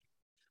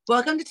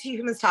Welcome to Two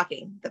Humans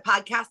Talking, the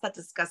podcast that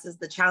discusses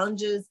the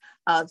challenges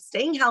of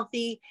staying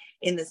healthy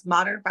in this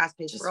modern,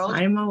 fast-paced world.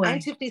 I'm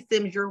Tiffany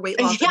Sims, your weight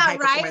loss and high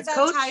performance coach.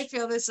 That's how I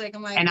feel this week.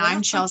 And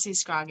I'm Chelsea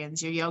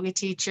Scroggins, your yoga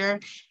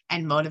teacher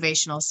and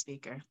motivational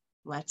speaker.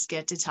 Let's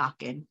get to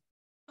talking.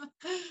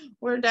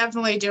 We're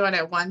definitely doing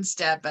it one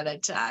step at a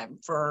time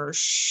for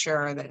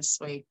sure this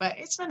week, but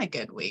it's been a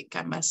good week,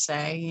 I must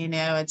say. You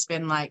know, it's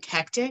been like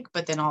hectic,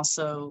 but then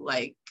also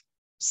like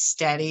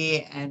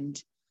steady and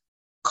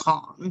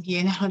calm.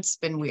 You know, it's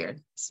been weird.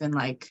 It's been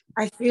like,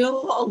 I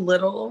feel a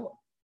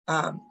little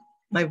I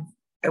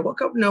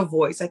woke up no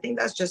voice. I think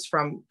that's just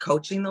from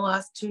coaching the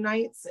last 2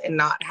 nights and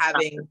not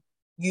having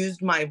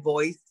used my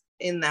voice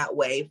in that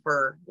way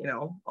for,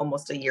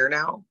 almost a year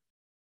now.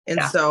 And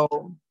so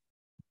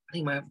I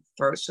think my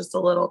throat's just a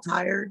little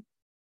tired.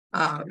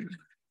 I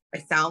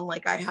sound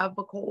like I have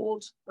a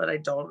cold, but I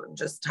don't. I'm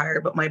just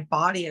tired. But my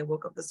body, I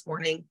woke up this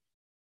morning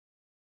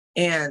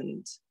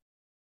and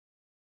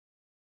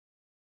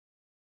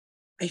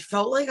I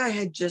felt like I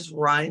had just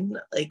run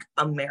like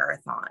a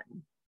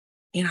marathon.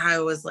 And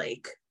I was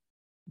like,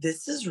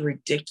 this is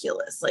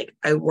ridiculous. Like,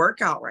 I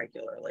work out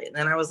regularly. And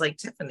then I was like,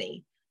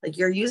 Tiffany, like,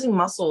 you're using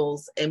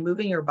muscles and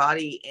moving your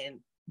body in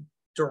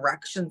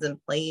directions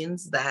and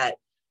planes that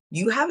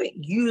you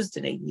haven't used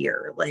in a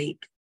year. Like,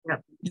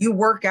 you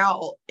work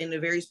out in a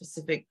very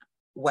specific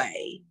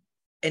way.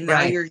 And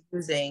now you're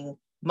using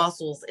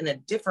muscles in a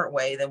different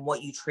way than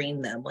what you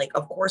train them. Like,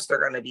 of course, they're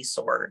going to be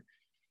sore.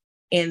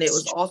 And it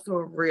was also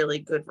a really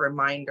good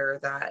reminder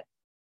that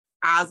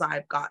as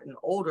I've gotten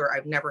older,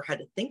 I've never had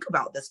to think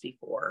about this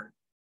before.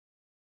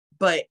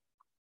 But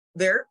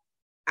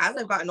as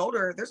I've gotten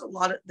older, there's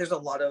a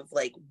lot of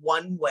like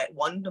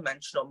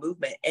one-dimensional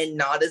movement and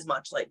not as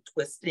much like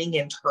twisting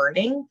and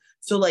turning.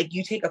 So like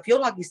you take a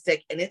field hockey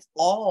stick and it's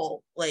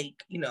all like,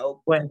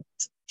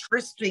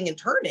 twisting and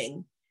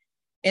turning.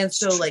 And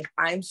so like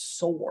I'm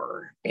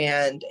sore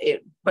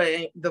but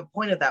the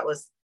point of that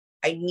was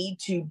I need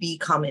to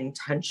become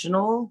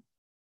intentionally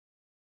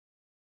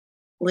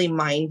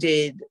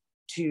minded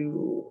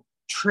to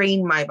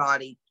train my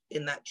body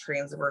in that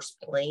transverse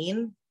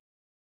plane.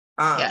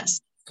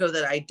 So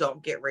that I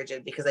don't get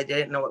rigid because I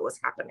didn't know what was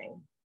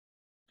happening.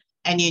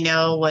 And you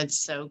know what's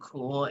so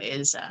cool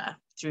is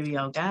through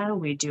yoga,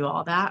 we do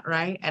all that,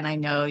 right? And I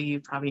know you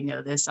probably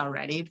know this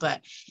already,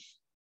 but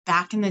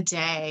back in the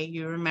day,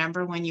 you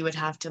remember when you would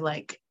have to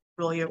like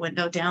roll your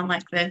window down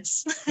like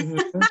this?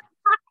 Mm-hmm.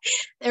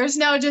 There's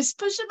no just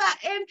push a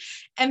button,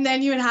 and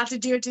then you would have to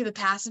do it to the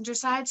passenger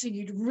side. So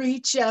you'd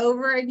reach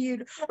over and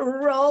you'd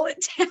roll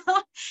it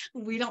down.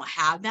 We don't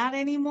have that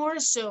anymore.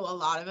 So a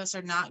lot of us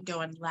are not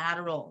going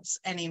laterals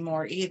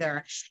anymore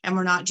either. And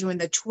we're not doing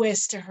the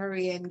twist to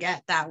hurry and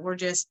get that. We're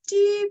just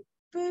deep,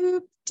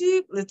 boop,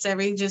 deep. It's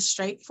just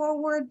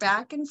straightforward,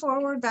 back and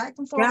forward, back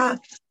and forward. Yeah.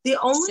 The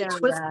only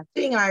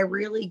twisting I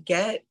really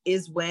get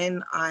is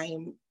when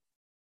I'm,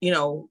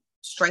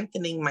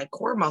 strengthening my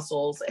core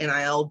muscles, and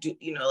I'll do,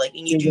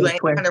 and you do any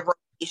kind of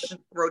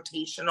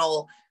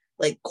rotational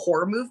like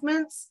core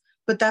movements,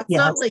 but that's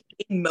not like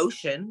in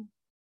motion.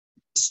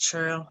 It's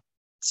true.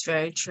 It's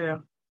very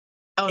true.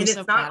 And it's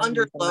not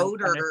under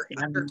load or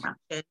under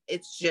tension.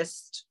 It's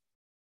just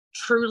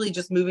truly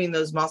just moving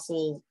those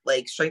muscles,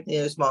 like strengthening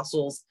those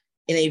muscles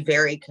in a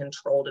very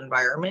controlled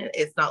environment.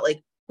 It's not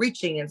like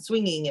reaching and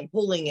swinging and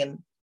pulling.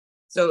 And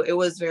so it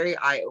was very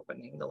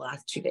eye-opening the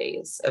last 2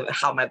 days of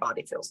how my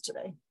body feels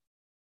today.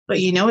 But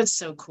what's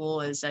so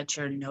cool is that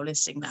you're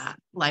noticing that.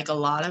 Like a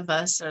lot of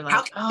us are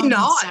like,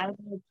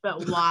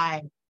 but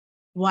why?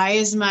 Why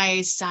is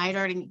my side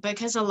hurting?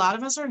 Because a lot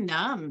of us are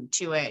numb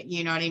to it.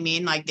 You know what I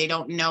mean? Like they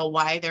don't know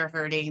why they're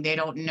hurting. They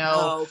don't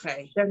know.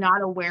 They're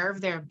not aware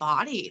of their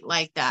body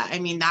like that. I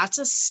mean, that's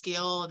a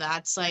skill.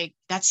 That's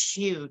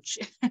huge,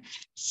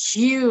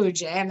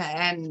 huge.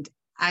 And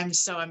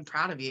I'm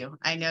proud of you.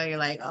 I know you're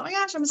like, oh my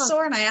gosh, I'm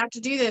sore and I have to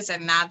do this.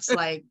 And that's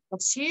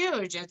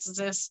huge. It's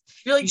just,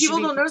 you're like,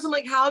 people don't notice. I'm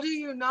like, how do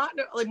you not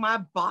know? Like my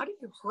body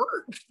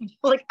hurts.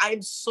 Like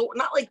I'm so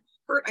not like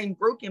hurt, I'm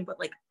broken, but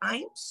like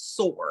I'm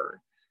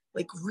sore,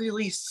 like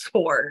really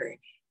sore.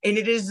 And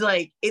it is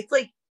like, it's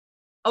like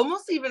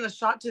almost even a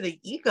shot to the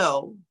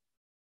ego.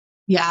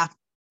 Yeah.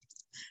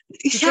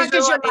 Because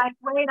you're like,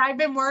 wait, I've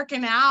been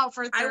working out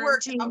for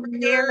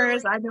 13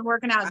 years. I've been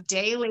working out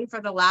daily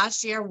for the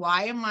last year.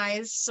 Why am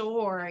I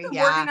sore? I've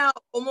been working out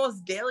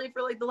almost daily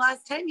for like the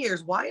last 10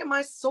 years. Why am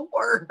I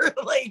sore?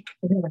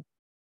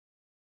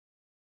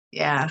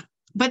 Yeah.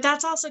 But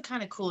that's also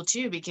kind of cool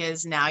too,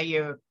 because now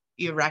you're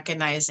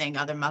recognizing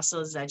other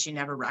muscles that you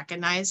never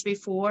recognized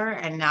before.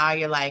 And now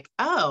you're like,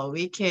 oh,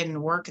 we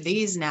can work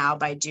these now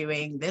by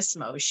doing this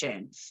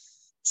motion.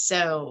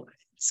 So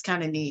it's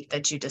kind of neat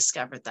that you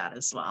discovered that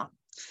as well.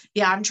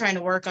 Yeah, I'm trying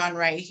to work on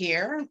right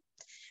here.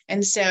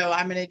 And so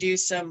I'm going to do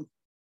some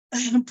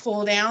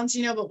pull downs,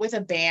 but with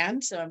a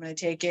band. So I'm going to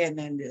take it and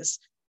then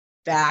just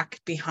back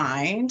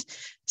behind.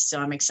 So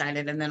I'm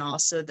excited. And then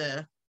also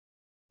the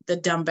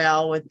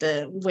dumbbell with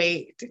the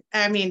weight.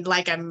 I mean,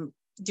 like I'm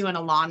doing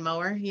a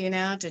lawnmower,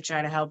 to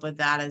try to help with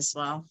that as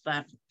well.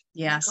 But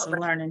yeah, so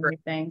learning new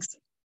things.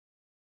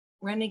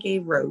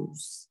 Renegade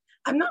Rose.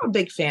 I'm not a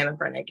big fan of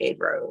Renegade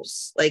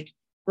Rose. Like,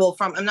 well,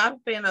 I'm not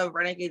a fan of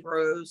Renegade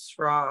Rose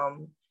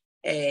from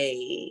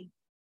a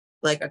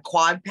like a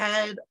quad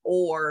ped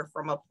or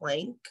from a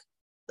plank.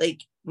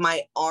 Like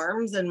my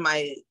arms and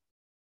my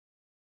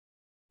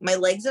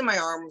legs and my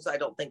arms, I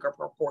don't think are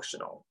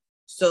proportional.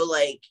 So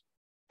like,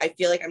 I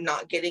feel like I'm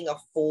not getting a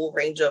full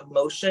range of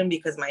motion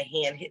because my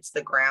hand hits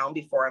the ground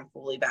before I'm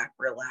fully back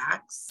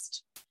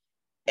relaxed.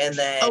 And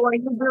then, oh, are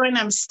you doing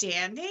them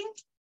standing?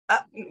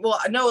 well,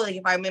 no, like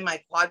if I'm in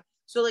my quad.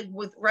 So like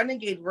with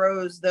Renegade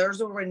Rose,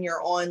 there's when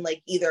you're on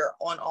like either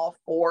on all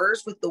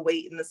fours with the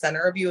weight in the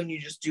center of you and you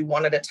just do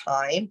one at a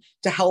time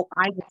to help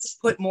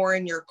put more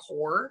in your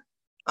core,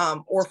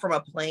 or from a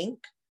plank.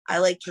 I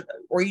like,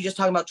 or you just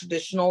talking about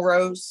traditional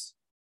rows?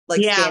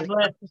 Like yeah,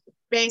 but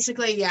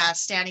basically, yeah,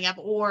 standing up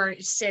or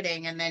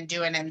sitting and then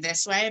doing it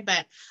this way.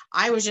 But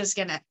I was just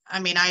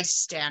I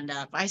stand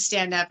up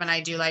and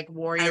I do like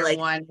warrior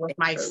one with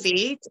my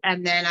feet.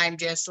 And then I'm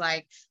just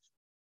like,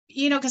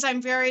 because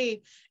I'm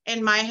very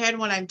in my head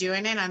when I'm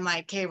doing it, I'm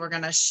like, okay, we're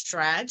going to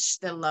stretch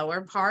the lower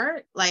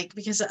part. Like,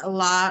 because a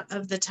lot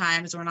of the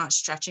times we're not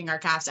stretching our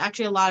calves.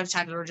 Actually, a lot of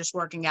times we're just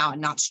working out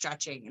and not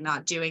stretching and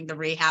not doing the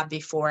rehab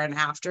before and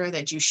after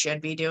that you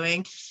should be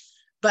doing.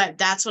 But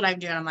that's what I'm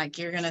doing. I'm like,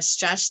 you're going to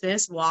stretch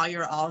this while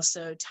you're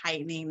also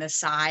tightening the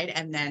side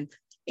and then,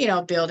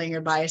 building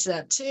your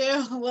bicep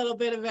too, a little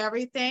bit of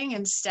everything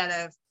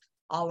instead of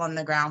all on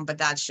the ground. But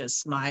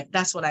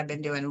that's what I've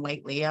been doing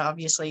lately.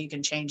 Obviously you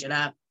can change it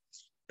up.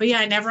 But yeah,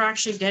 I never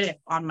actually did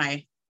it on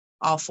my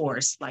all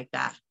fours like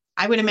that.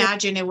 I would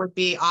imagine it would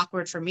be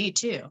awkward for me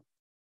too.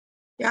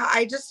 Yeah,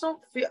 I just don't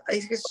feel,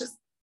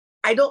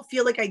 I don't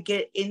feel like I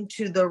get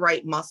into the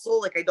right muscle.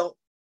 Like I don't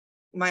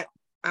know.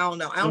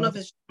 I don't know if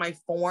it's my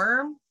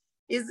form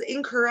is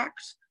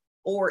incorrect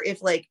or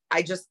if like,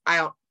 I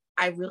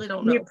really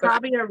don't know. You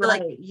probably are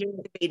right. Like you're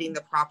activating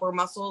the proper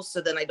muscles.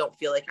 So then I don't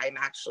feel like I'm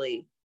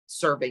actually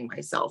serving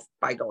myself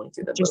by going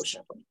through the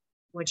motion.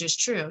 Which is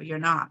true. You're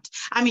not.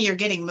 I mean, you're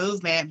getting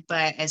movement,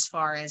 but as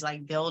far as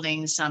like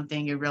building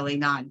something, you're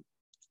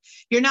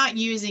not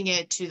using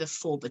it to the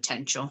full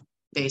potential,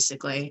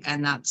 basically.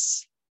 And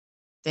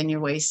then you're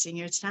wasting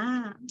your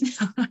time.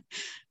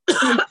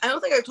 I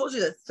don't think I told you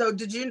this.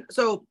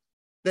 So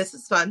this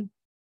is fun.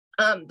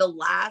 The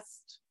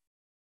last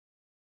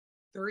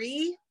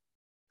three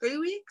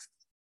weeks.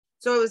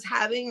 So I was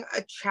having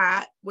a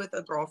chat with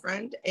a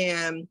girlfriend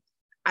and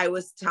I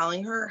was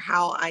telling her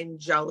how I'm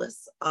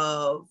jealous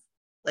of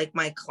like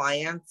my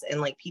clients and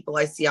like people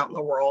I see out in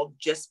the world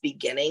just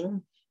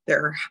beginning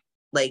their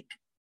like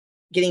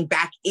getting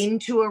back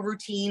into a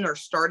routine or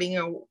starting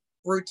a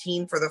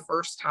routine for the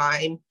first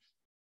time.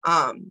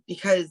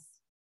 Because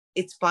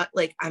it's fun.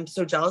 Like I'm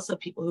so jealous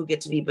of people who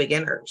get to be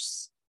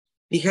beginners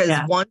because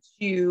once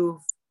you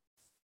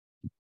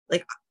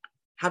like,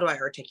 how do I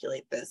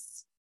articulate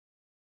this?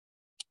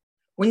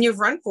 When you've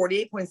run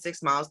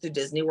 48.6 miles through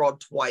Disney World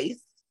twice,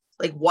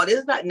 like what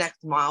is that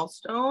next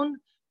milestone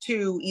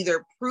to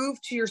either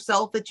prove to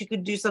yourself that you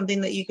could do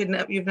something that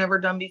you've never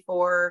done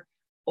before,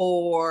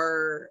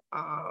 or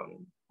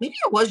maybe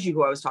it was you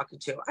who I was talking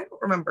to. I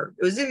don't remember.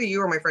 It was either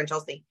you or my friend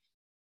Chelsea,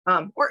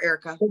 or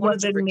Erica. It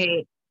wasn't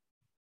me.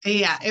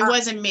 Yeah, it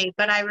wasn't me,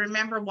 but I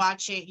remember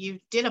watching. You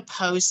did a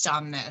post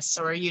on this,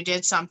 or you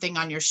did something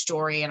on your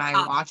story, and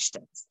I watched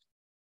it.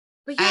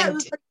 But yeah, it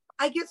was like,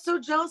 I get so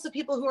jealous of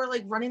people who are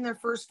like running their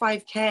first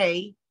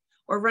 5K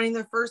or running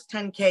their first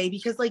 10K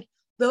because like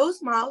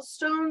those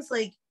milestones,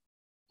 like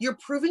you're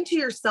proving to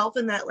yourself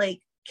in that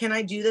like, can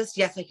I do this?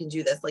 Yes, I can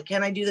do this. Like,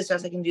 can I do this?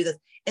 Yes, I can do this.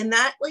 And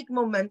that like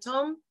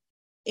momentum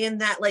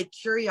and that like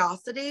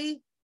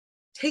curiosity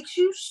takes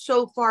you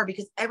so far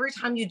because every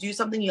time you do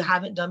something you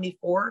haven't done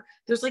before,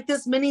 there's like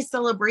this mini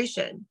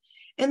celebration.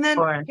 And then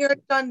here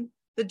I've done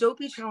the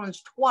Dopey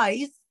Challenge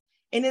twice.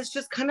 And it's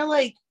just kind of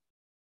like,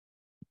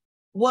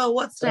 well,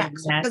 what's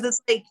next? Because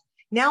it's like,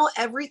 now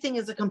everything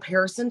is a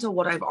comparison to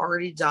what I've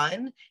already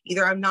done.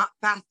 Either I'm not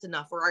fast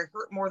enough or I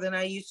hurt more than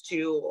I used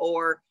to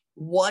or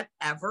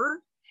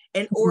whatever.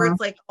 And, or it's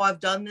like, oh, I've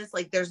done this.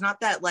 Like, there's not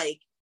that like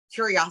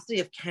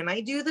curiosity of, can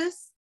I do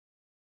this?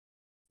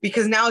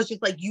 Because now it's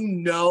just like, you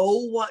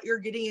know what you're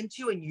getting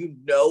into and you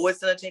know it's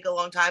going to take a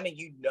long time and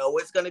you know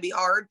it's going to be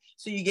hard.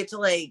 So you get to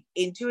like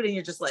into it and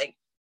you're just like,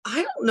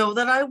 I don't know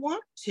that I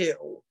want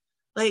to.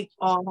 Like,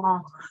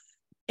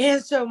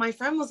 and so my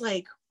friend was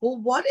like, well,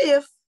 what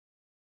if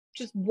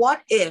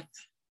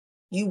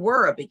you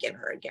were a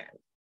beginner again?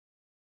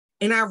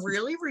 And I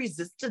really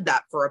resisted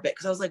that for a bit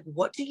because I was like,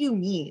 what do you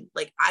mean?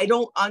 Like, I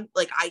don't, I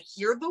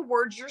hear the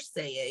words you're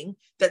saying.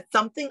 That's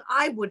something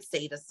I would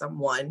say to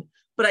someone,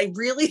 but I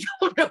really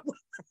don't know what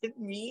it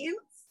means.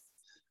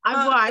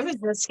 I was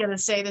just going to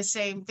say the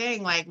same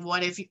thing. Like,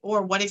 what if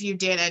you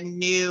did a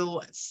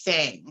new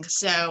thing?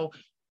 So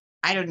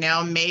I don't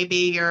know, maybe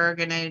you're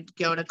going to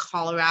go to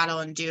Colorado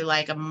and do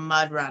like a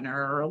mud runner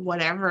or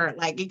whatever.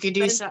 Like you could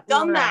do something.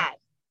 Done that.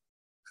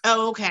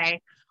 Oh,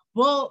 okay.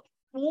 Well,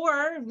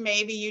 or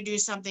maybe you do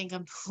something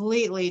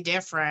completely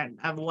different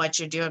of what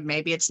you're doing.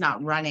 Maybe it's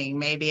not running.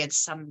 Maybe it's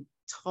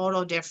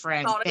total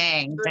different Thought I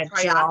thing wanted to that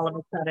do a you're all of triathlon.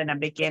 a sudden a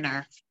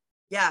beginner.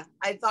 Yeah,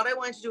 I thought I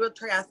wanted to do a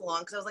triathlon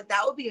because I was like,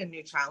 that would be a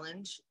new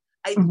challenge.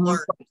 I Mhm.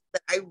 learned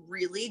that I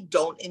really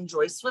don't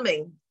enjoy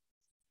swimming.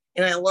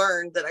 And I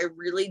learned that I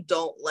really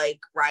don't like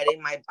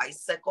riding my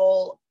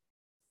bicycle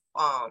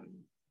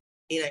um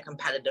in a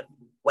competitive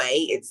way.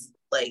 It's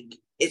like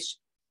it's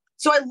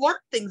so I learned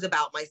things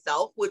about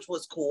myself, which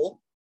was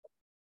cool.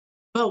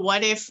 But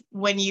what if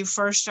when you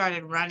first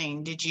started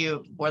running,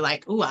 were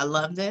like, ooh, I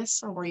love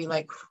this? Or were you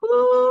like,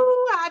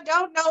 ooh, I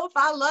don't know if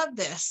I love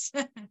this?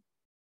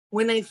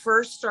 When I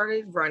first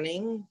started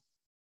running,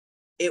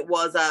 it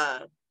was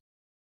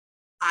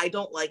I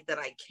don't like that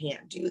I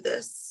can't do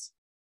this.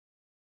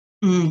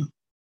 Mm.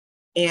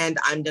 And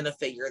I'm gonna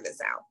figure this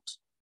out.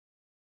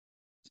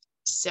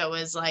 So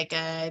it's like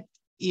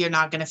you're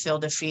not gonna feel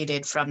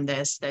defeated from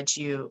this, that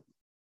you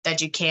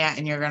can't,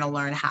 and you're gonna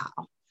learn how.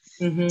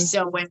 Mm-hmm.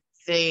 So with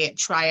the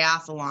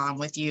triathlon,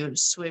 with you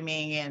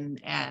swimming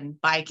and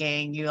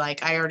biking, you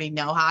like, I already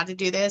know how to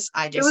do this.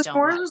 I It just was don't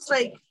more like just to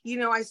do like,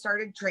 it. I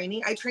started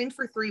training. I trained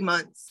for 3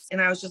 months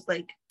and I was just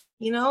like,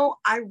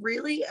 I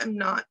really am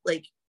not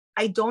like,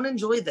 I don't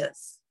enjoy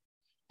this.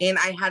 And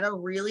I had a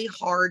really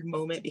hard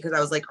moment because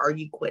I was like, are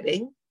you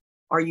quitting?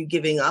 Are you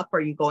giving up?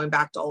 Are you going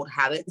back to old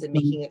habits and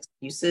Mhm. making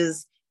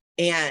excuses?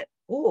 And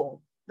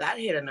oh, that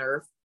hit a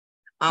nerve.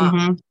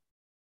 Mhm.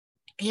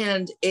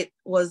 And it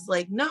was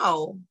like,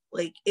 no,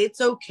 like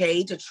it's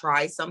okay to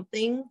try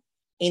something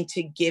and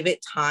to give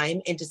it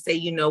time and to say,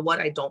 you know what,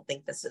 I don't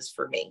think this is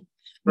for me.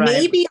 Right.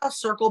 Maybe I'll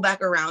circle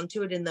back around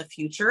to it in the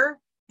future,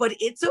 but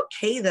it's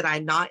okay that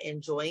I'm not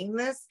enjoying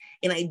this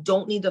and I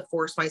don't need to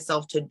force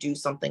myself to do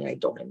something I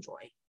don't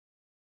enjoy.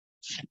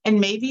 And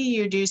maybe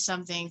you do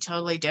something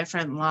totally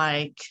different,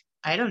 like,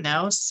 I don't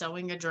know,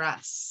 sewing a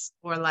dress,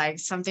 or like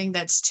something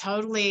that's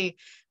totally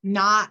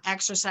not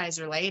exercise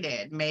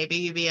related. Maybe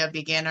you be a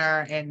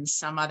beginner in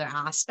some other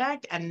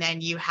aspect, and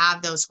then you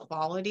have those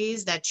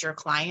qualities that your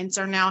clients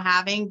are now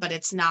having, but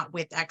it's not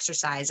with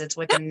exercise, it's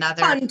with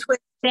another Fun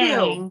twist too.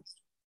 thing.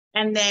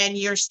 And then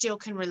you're still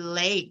can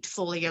relate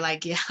fully. You're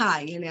like, yeah,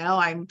 you know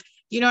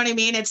what I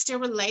mean? It's still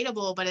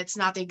relatable, but it's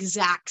not the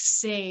exact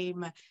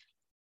same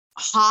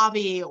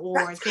hobby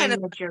or That's kind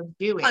thing of that you're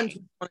fun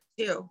doing.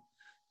 too.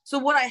 So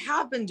what I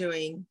have been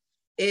doing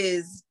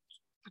is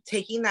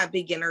taking that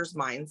beginner's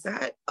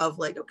mindset of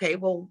like, okay,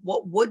 well,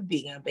 what would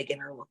being a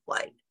beginner look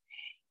like?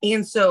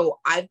 And so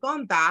I've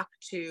gone back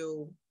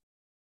to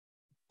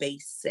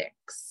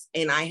basics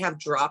and I have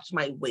dropped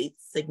my weight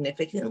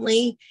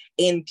significantly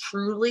and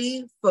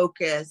truly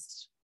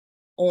focused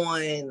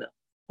on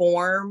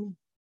form,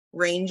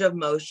 range of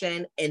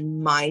motion,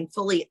 and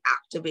mindfully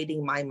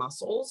activating my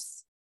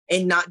muscles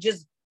and not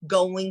just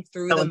going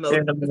through the Going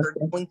through the motions or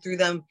motion. going through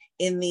them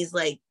in these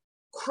like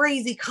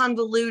crazy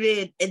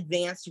convoluted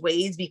advanced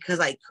ways because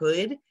I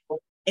could.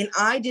 And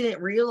I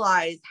didn't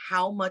realize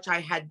how much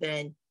I had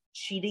been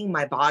cheating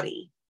my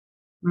body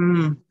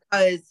Mm.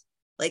 because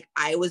like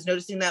I was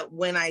noticing that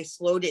when I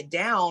slowed it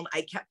down,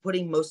 I kept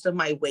putting most of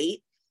my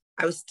weight.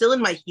 I was still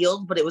in my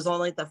heels, but it was on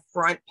like the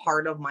front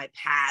part of my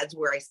pads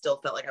where I still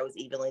felt like I was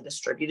evenly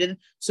distributed.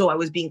 So I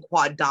was being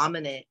quad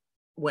dominant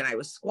when I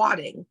was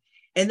squatting.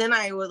 And then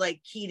I was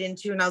like keyed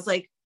into, and I was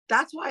like,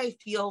 that's why I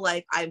feel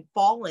like I'm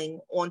falling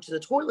onto the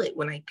toilet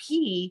when I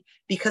pee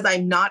because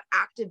I'm not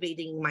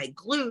activating my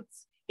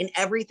glutes and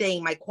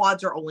everything. My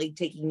quads are only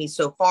taking me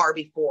so far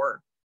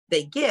before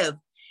they give.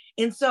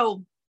 And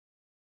so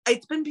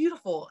it's been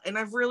beautiful and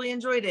I've really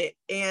enjoyed it.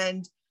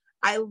 And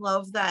I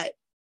love that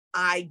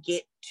I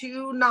get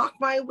to knock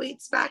my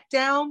weights back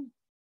down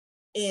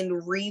and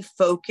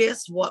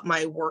refocus what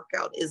my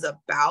workout is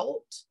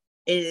about.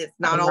 And it's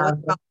I not always love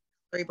it. about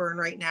calorie burn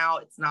right now.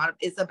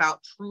 It's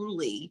about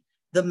truly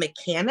the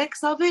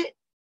mechanics of it.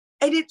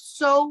 And it's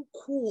so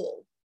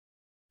cool.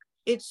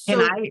 It's Can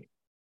so I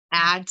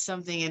add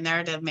something in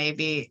there to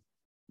maybe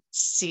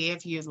see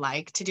if you'd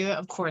like to do it?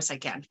 Of course I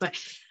can, but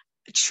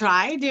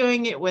try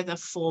doing it with a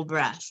full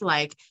breath,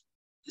 like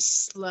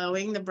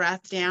slowing the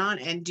breath down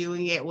and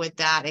doing it with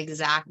that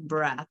exact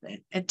breath,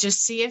 and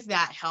just see if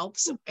that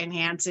helps,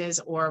 enhances,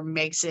 or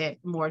makes it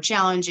more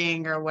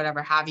challenging or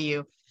whatever have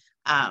you.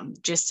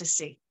 Just to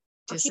see,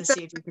 I'll just to keep that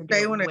see if you can in do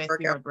mind it when I with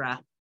work out. your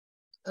breath.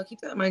 I'll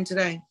keep that in mind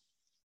today.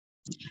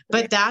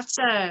 But that's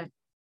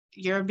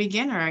you're a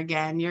beginner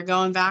again. You're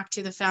going back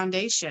to the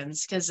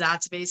foundations, because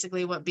that's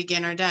basically what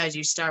beginner does.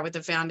 You start with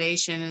the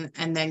foundation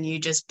and then you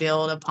just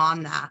build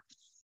upon that.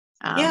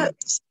 Yeah.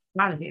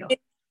 Proud of you.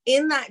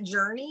 In that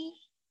journey,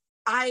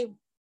 if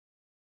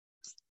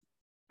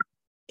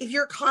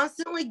you're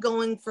constantly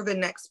going for the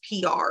next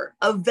PR,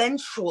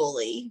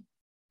 eventually,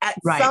 at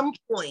Right. some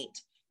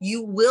point,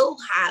 you will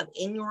have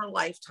in your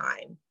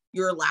lifetime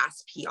your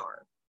last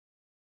PR.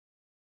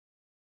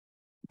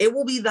 It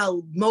will be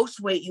the most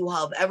weight you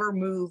have ever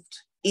moved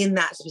in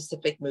that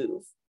specific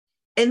move.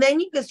 And then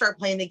you can start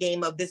playing the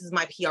game of this is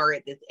my PR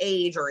at this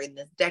age or in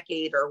this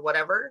decade or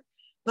whatever.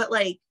 But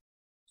like,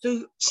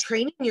 so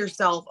training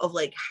yourself of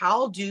like,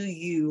 how do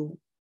you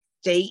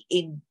stay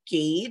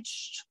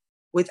engaged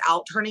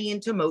without turning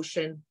into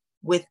motion,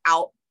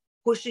 without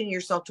pushing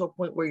yourself to a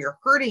point where you're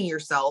hurting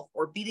yourself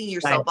or beating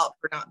yourself up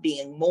for not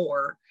being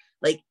more.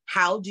 Like,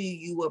 how do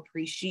you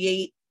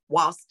appreciate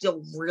while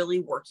still really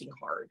working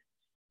hard?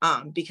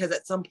 Because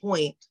at some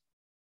point,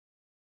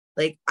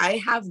 like,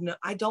 I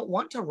don't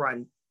want to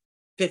run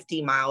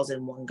 50 miles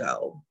in one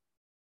go.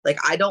 Like,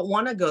 I don't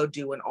want to go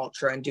do an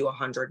ultra and do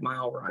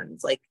 100-mile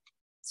runs. Like,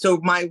 so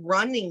my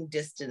running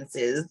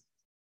distances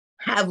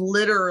have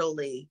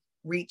literally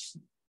reached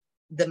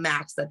the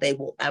max that they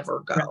will ever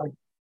go. Right.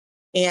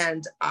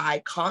 And I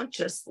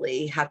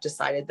consciously have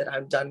decided that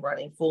I'm done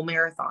running full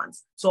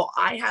marathons. So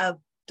I have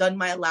done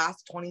my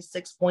last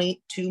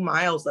 26.2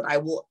 miles that I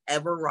will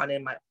ever run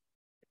in my.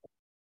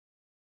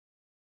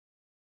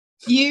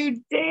 You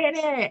did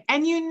it.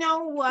 And you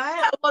know what?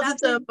 That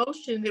wasn't the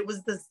emotion. It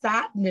was the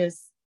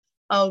sadness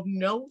of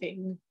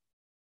knowing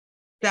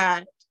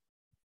that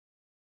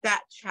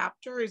that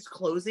chapter is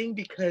closing,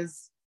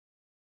 because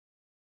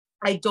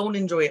I don't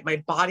enjoy it.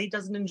 My body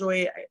doesn't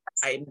enjoy it.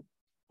 I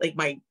like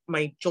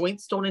my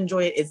joints don't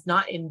enjoy it. It's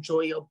not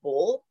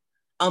enjoyable.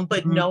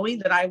 But knowing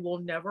that I will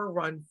never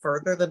run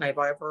further than I've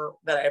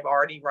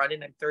already run,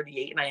 and I'm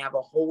 38 and I have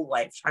a whole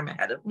lifetime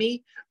ahead of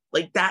me,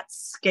 like,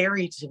 that's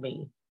scary to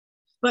me.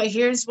 But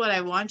here's what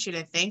I want you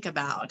to think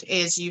about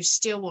is you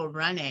still will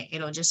run it.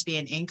 It'll just be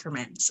in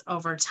increments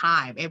over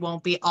time. It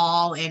won't be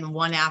all in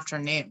one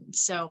afternoon.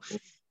 So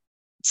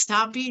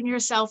stop beating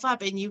yourself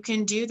up, and you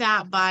can do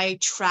that by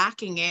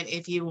tracking it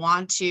if you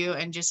want to,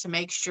 and just to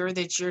make sure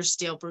that you're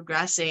still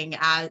progressing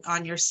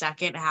on your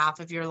second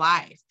half of your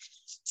life.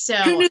 So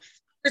the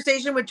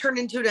conversation would turn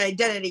into an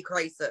identity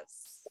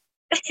crisis.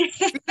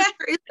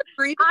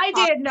 I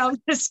did. No,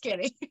 I'm just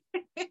kidding.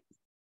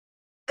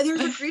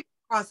 There's a grief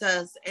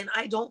process, and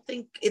I don't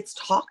think it's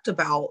talked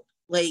about.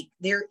 Like,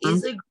 there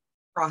is a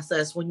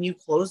process when you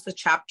close the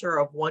chapter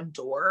of one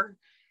door.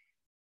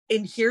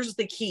 And here's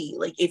the key.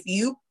 Like, if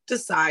you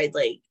decide,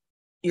 like,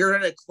 you're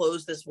going to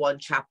close this one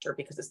chapter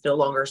because it's no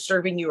longer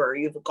serving you, or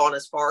you've gone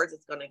as far as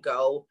it's going to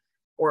go,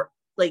 or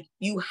like,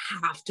 you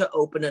have to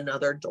open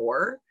another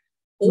door,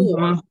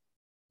 or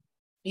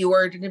you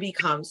are going to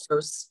become so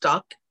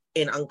stuck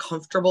and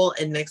uncomfortable.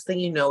 And next thing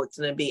you know, it's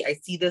going to be, I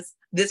see this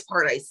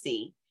part I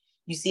see.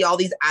 You see all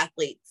these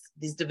athletes,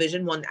 these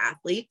Division I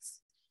athletes,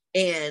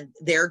 and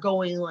they're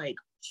going like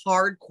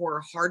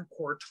hardcore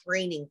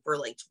training for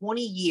like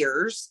 20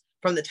 years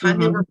from the time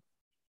they were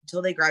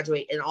until they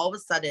graduate. And all of a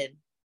sudden,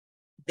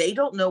 they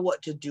don't know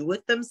what to do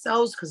with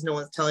themselves because no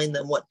one's telling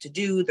them what to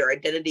do. Their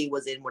identity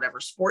was in whatever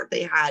sport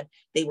they had.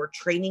 They were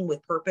training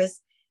with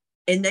purpose.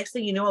 And next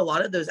thing you know, a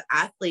lot of those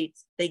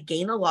athletes, they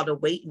gain a lot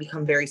of weight and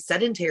become very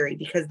sedentary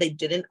because they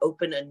didn't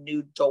open a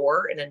new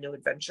door and a new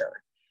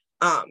adventure.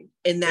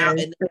 And now,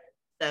 and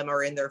them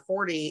are in their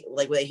 40,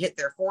 like when they hit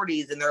their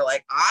 40s, and they're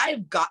like, I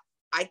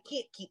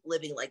can't keep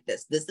living like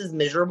this. This is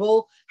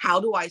miserable. How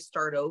do I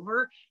start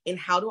over? And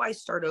how do I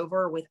start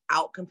over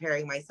without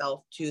comparing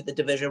myself to the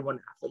Division I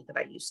athlete that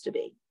I used to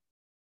be?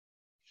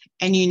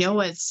 And you know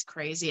what's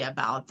crazy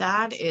about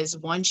that is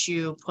once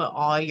you put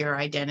all your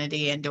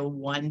identity into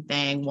one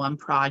thing, one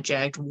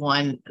project,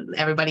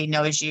 everybody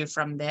knows you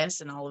from this,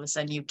 and all of a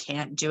sudden you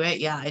can't do it.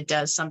 Yeah, it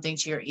does something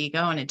to your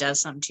ego, and it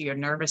does something to your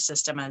nervous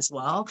system as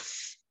well.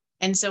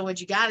 And so what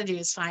you got to do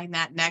is find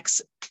that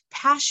next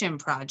passion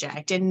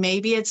project. And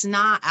maybe it's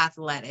not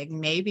athletic.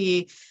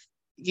 Maybe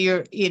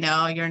you're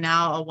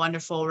now a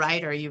wonderful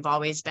writer. You've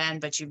always been,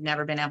 but you've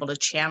never been able to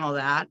channel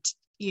that.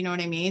 You know what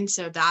I mean?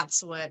 So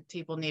that's what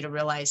people need to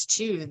realize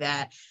too,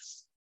 that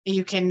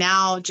you can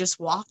now just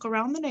walk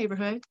around the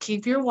neighborhood,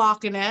 keep your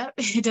walking it.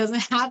 It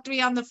doesn't have to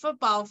be on the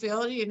football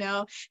field,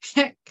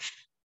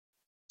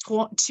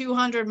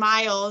 200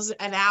 miles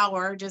an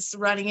hour, just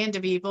running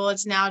into people.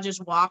 It's now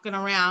just walking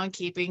around,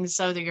 keeping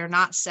so that you're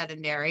not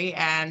sedentary.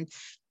 And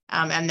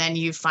then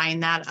you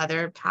find that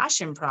other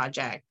passion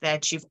project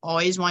that you've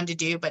always wanted to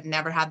do, but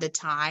never had the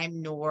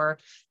time nor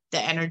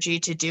the energy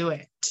to do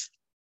it.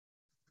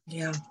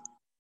 Yeah.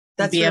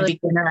 That's be really a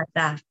beginner at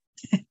that.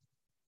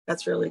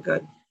 That's really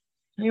good.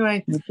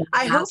 Anyway,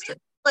 I hope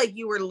like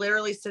you were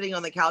literally sitting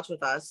on the couch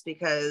with us,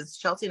 because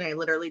Chelsea and I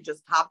literally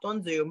just hopped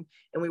on Zoom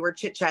and we were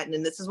chit-chatting,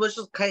 and this is what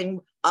just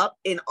came up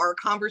in our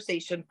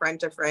conversation, friend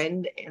to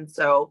friend. And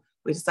so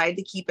we decided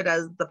to keep it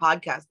as the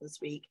podcast this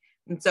week.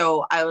 And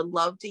so I would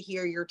love to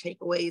hear your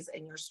takeaways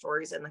and your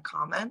stories in the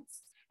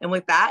comments. And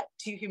with that,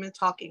 Two Humans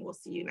Talking, we'll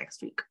see you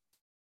next week.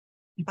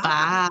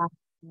 Bye.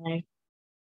 Bye.